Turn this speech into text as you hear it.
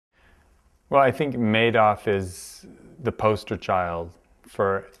Well, I think Madoff is the poster child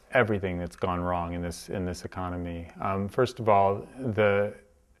for everything that's gone wrong in this economy. First of all, the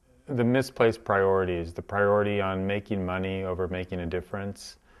misplaced priorities, the priority on making money over making a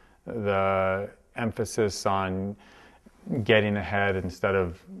difference, the emphasis on getting ahead instead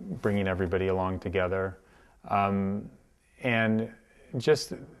of bringing everybody along together, and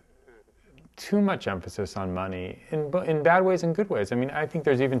just too much emphasis on money in bad ways and good ways. I mean, I think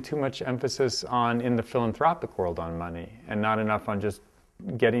there's even too much emphasis in the philanthropic world on money and not enough on just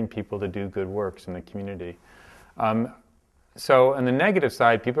getting people to do good works in the community. So on the negative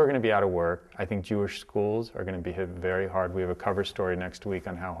side, people are going to be out of work. I think Jewish schools are going to be hit very hard. We have a cover story next week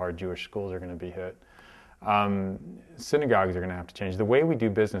on how hard Jewish schools are going to be hit. Synagogues are going to have to change. The way we do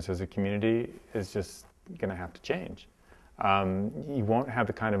business as a community is just going to have to change. You won't have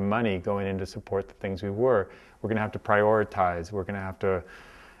the kind of money going in to support the things we were. We're going to have to prioritize. We're going to have to,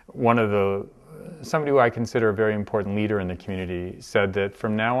 somebody who I consider a very important leader in the community said that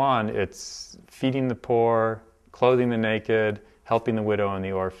from now on it's feeding the poor, clothing the naked, helping the widow and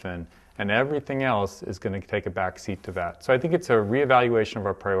the orphan, and everything else is going to take a back seat to that. So I think it's a reevaluation of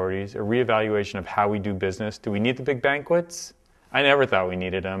our priorities, a reevaluation of how we do business. Do we need the big banquets? I never thought we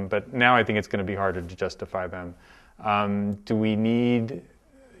needed them, but now I think it's going to be harder to justify them. Do we need,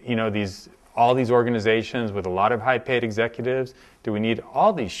 all these organizations with a lot of high-paid executives? Do we need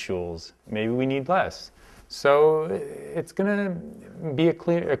all these shuls? Maybe we need less. So it's going to be a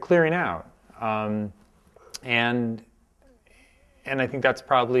clearing out, and I think that's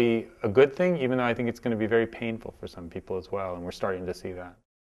probably a good thing, even though I think it's going to be very painful for some people as well, and we're starting to see that.